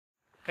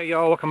Hey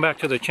y'all, welcome back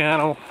to the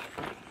channel.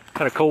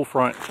 Had a cold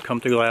front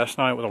come through last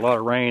night with a lot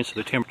of rain, so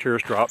the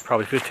temperatures dropped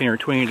probably 15 or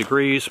 20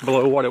 degrees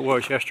below what it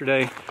was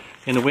yesterday.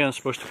 And the wind's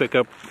supposed to pick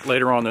up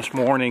later on this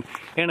morning.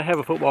 And I have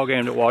a football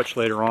game to watch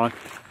later on,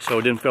 so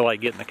I didn't feel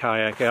like getting the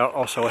kayak out.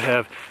 Also, I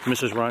have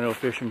Mrs. Rhino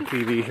Fishing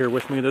TV here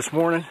with me this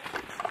morning.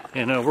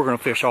 And we're going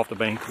to fish off the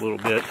bank a little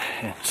bit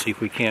and see if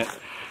we can't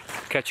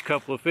catch a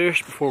couple of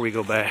fish before we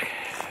go back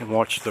and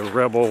watch the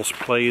Rebels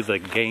play the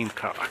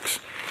Gamecocks.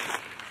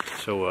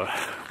 So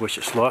wish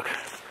us luck.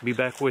 Be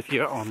back with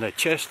you on the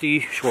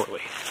Chesty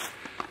shortly.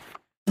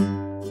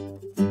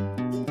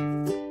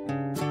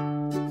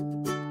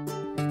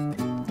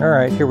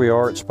 Alright, here we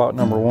are at spot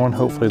number one.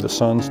 Hopefully the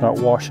sun's not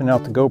washing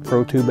out the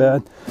GoPro too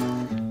bad.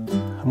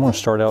 I'm going to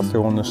start out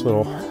throwing this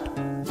little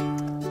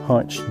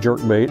hunch jerk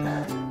bait.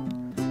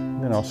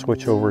 Then I'll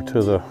switch over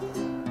to the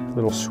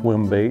little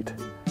swim bait.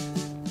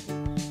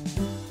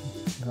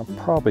 I'm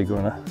probably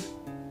going to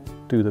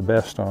do the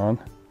best on.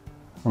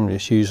 I'm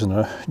just using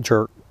a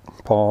jerk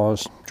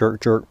pause,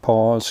 jerk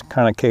pause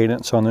kind of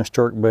cadence on this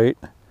jerk bait,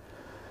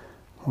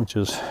 which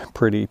is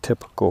pretty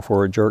typical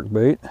for a jerk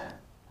bait.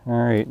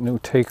 Alright, no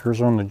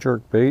takers on the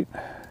jerk bait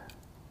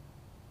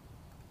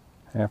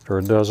after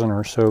a dozen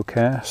or so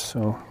casts,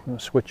 so I'm going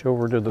to switch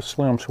over to the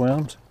slim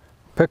swims.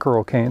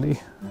 Pickerel candy,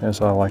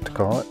 as I like to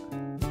call it.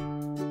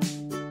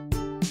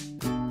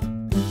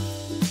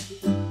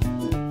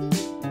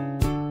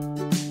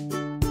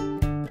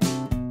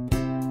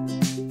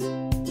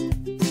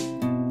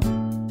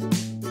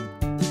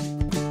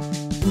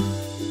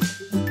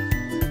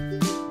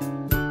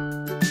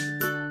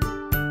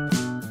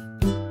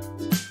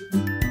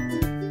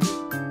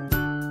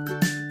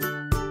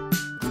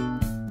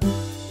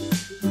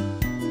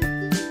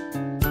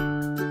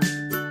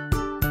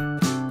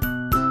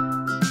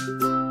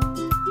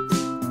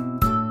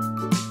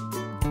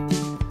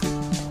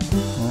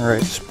 All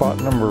right, spot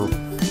number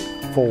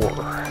 4.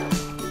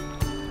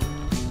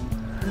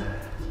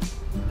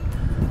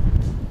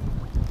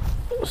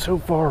 So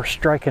far,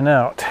 striking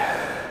out.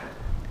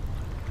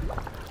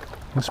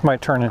 This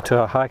might turn into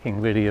a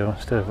hiking video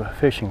instead of a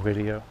fishing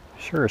video.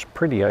 Sure is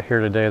pretty out here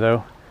today,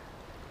 though.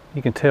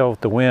 You can tell with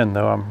the wind,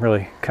 though, I'm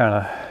really kind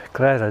of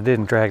glad I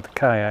didn't drag the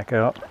kayak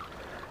out.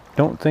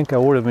 Don't think I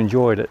would have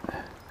enjoyed it.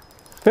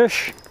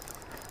 Fish!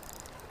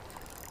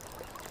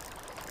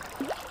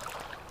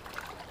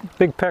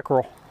 Big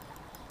peckerel.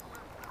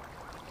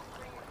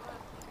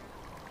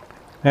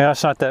 Yeah,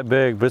 it's not that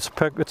big, but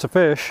it's a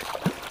fish.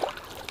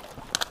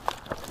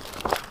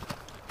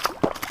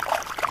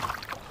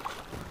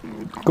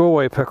 Go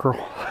away, peckerel.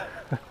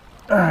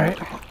 All right,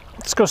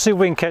 let's go see if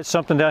we can catch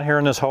something down here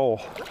in this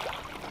hole.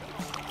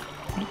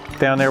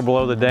 Down there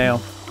below the dam.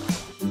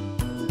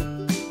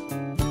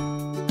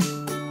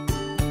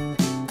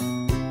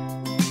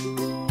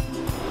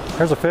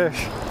 There's a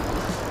fish.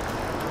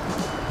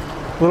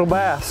 Little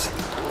bass.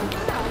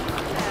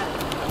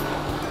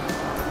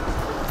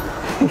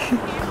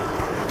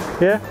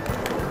 Yeah?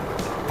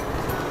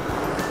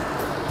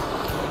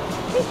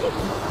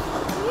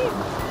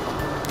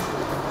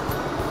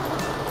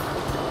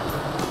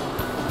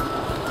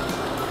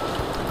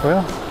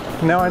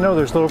 Well, now I know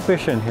there's little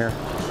fish in here.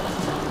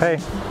 Hey.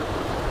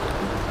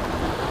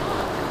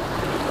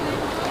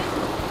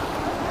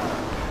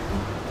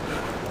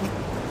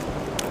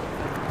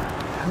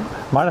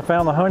 Might have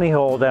found the honey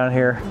hole down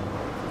here.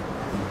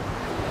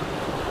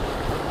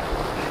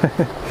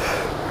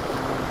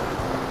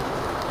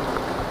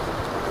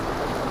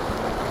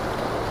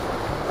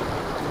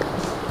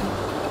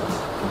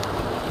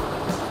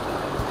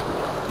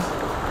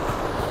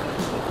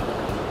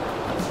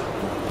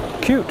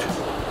 Cute.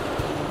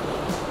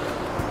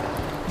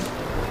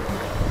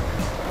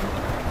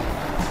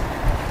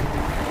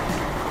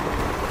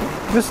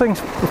 This thing's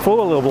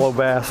full of little blow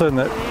bass, isn't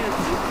it? I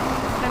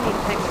need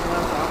to take the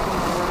gloves off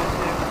and we're going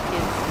to have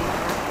kids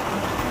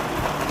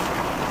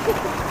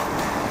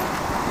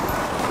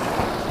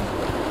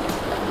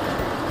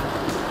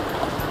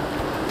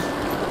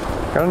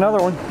see. Got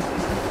another one.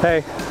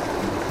 Hey.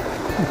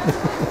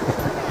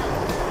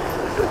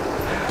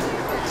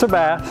 It's a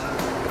bass.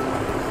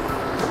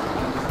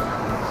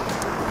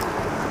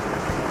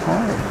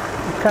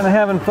 Alright, kind of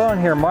having fun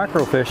here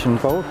microfishing,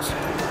 folks.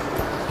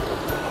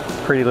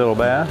 Pretty little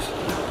bass.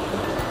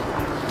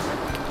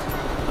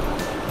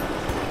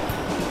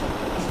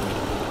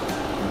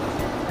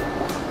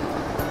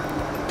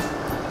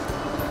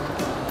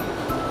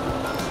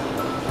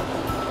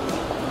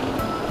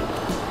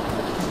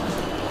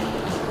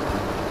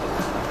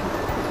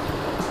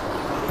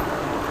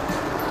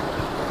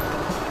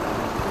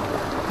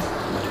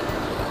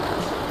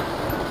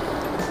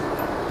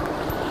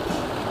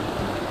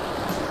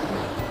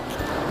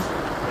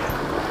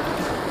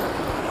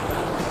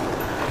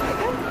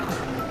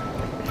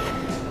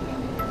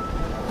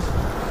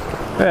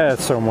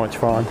 That's so much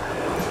fun.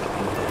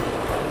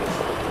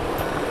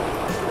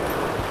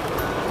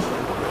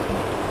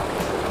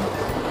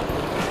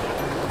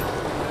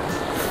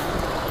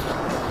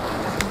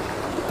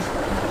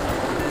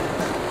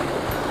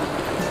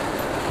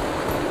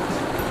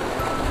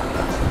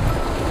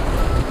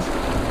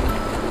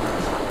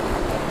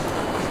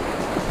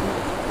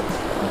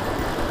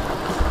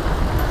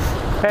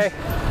 Hey.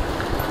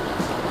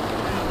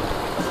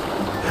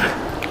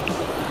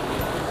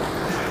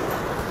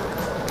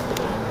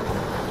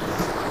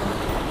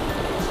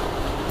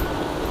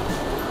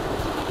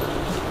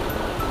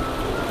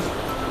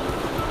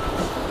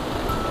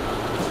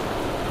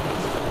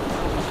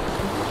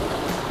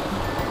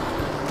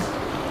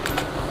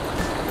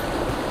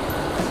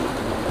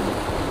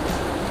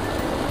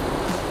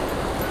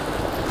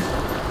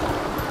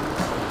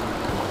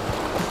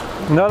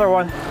 Another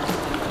one.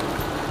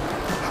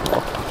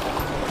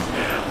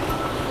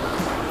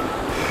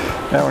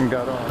 That one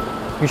got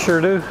on. You sure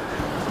do.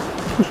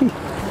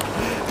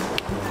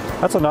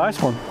 That's a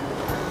nice one.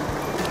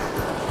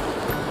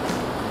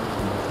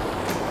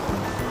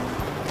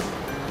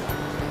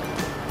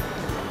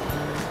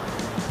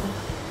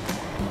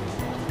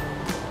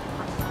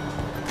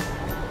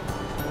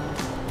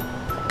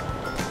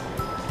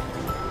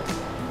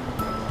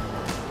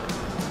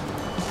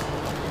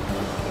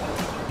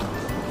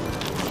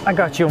 I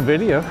got you on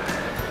video.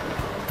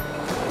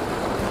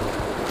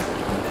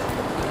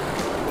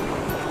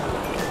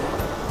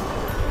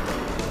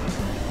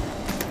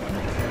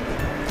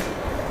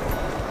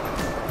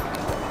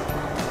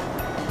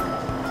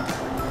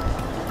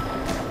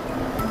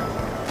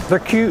 They're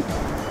cute.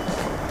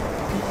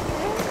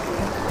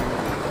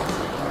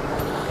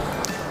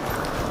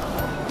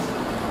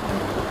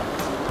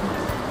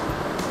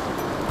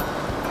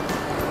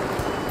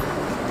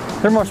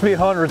 There must be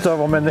hundreds of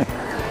them in there.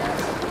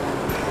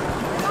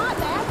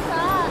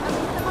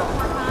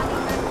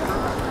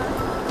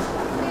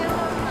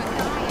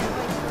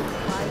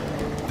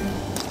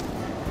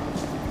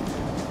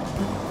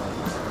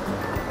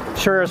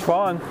 Sure is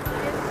fun.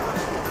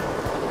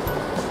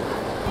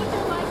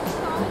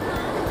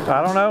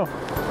 I don't know.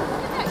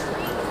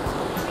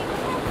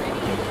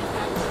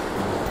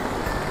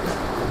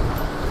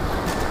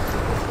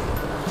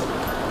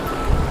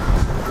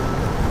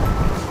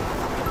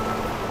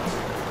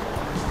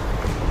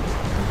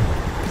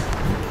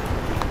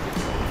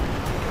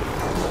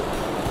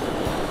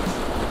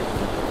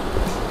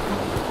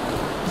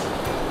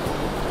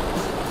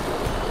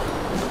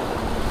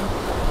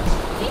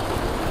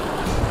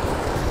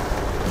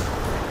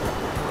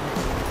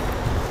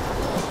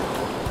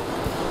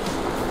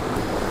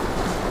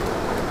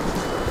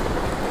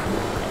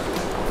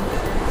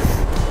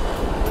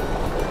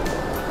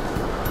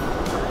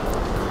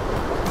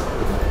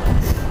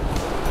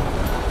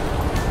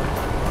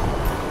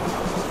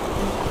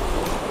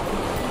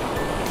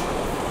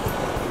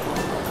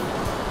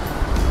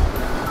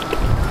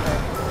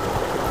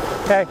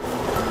 Okay.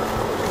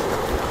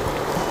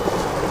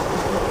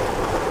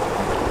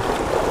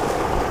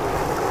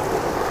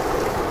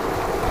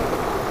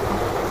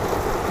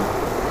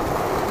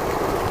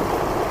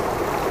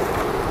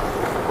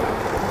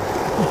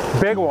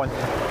 Big one.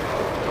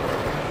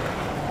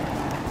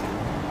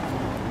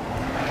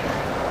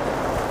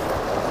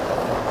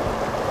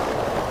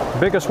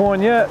 Biggest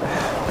one yet,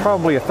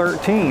 probably a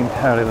 13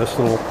 out of this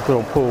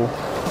little pool.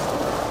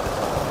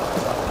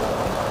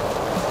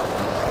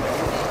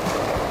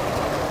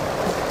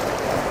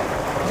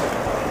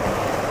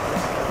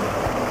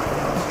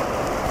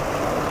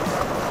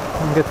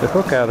 Get the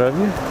hook out of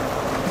you.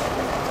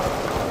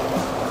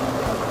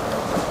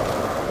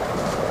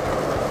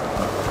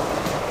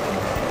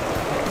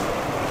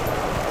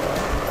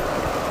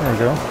 There you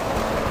go.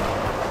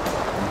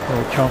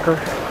 Little chunker.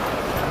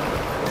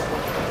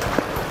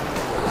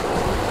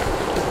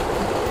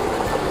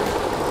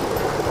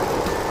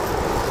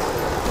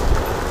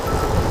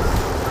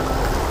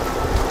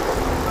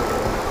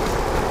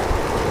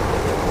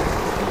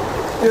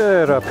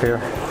 Get up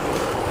here.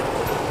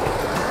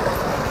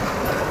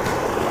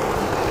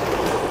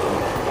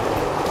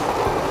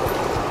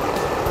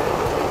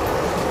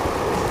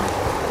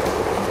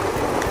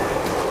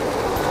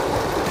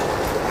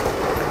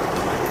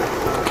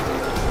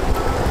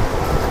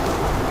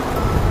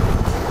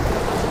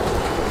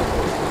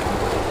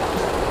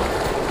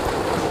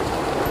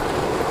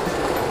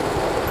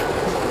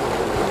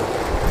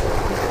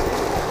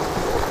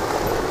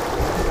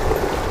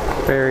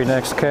 Very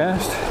next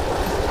cast.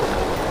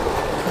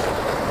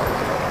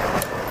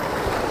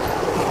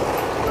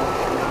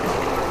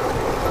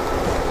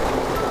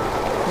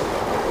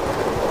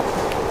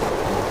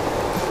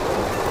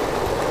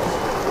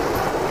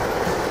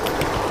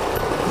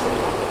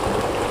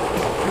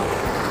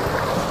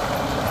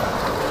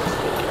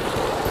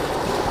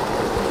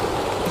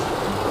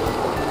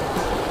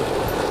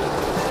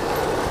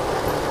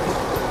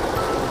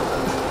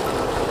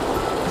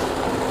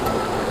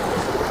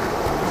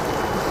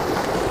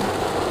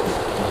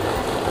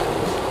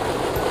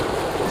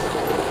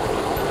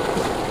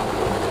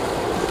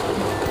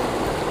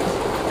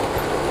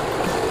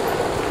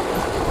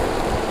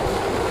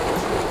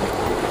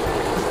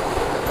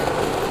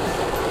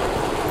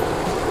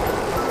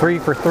 Three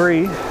for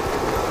three.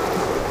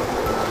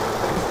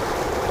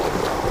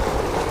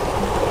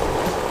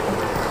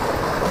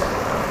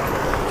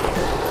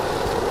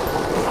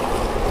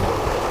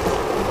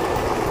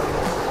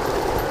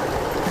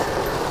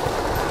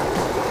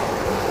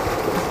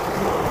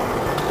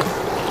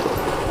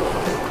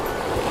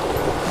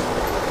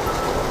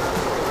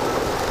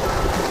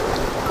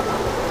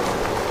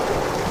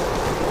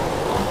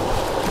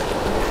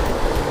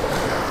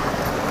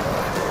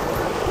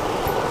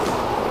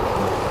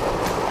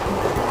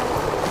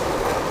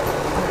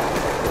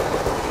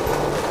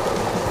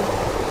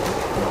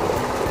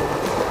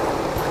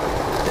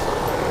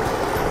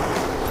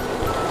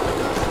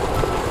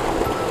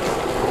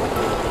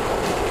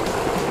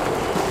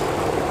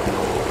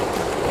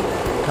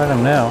 Try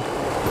them now.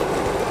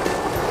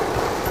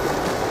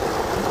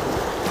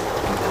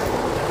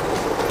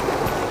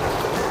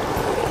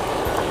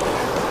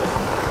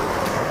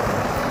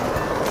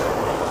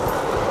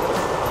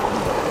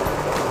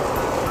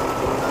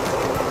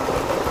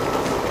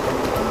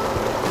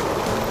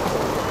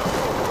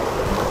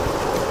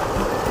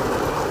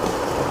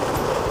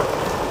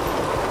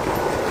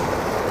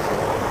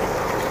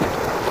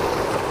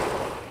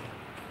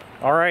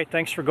 Alright,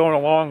 thanks for going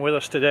along with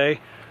us today.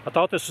 I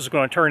thought this was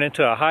going to turn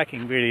into a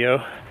hiking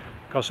video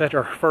because at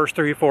our first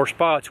 3 or 4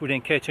 spots we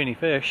didn't catch any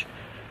fish.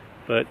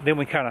 But then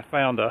we kind of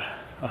found a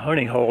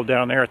honey hole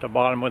down there at the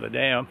bottom of the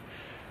dam.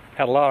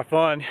 Had a lot of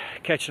fun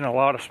catching a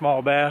lot of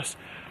small bass.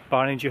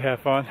 Bonnie, did you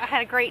have fun? I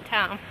had a great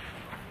time.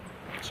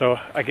 So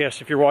I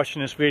guess if you're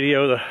watching this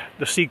video,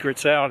 the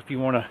secret's out. If you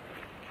want to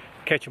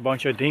catch a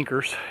bunch of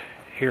dinkers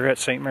here at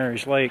St.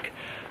 Mary's Lake,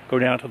 go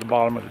down to the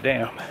bottom of the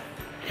dam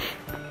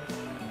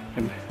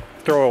and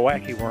throw a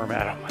wacky worm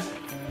at them.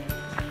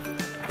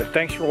 But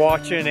thanks for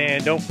watching,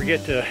 and don't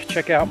forget to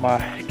check out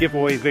my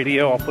giveaway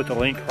video. I'll put the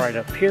link right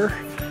up here,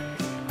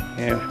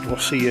 and we'll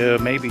see you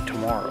maybe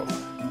tomorrow.